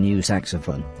brand new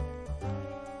saxophone."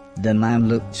 The man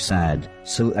looked sad,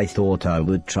 so I thought I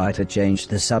would try to change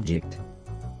the subject.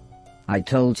 I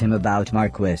told him about my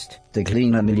quest to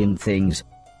clean a million things.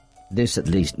 This at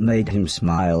least made him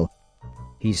smile.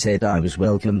 He said I was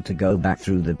welcome to go back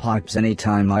through the pipes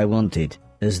anytime I wanted,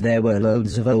 as there were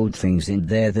loads of old things in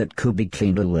there that could be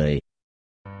cleaned away.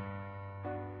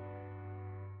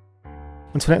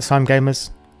 Until next time, gamers,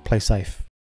 play safe.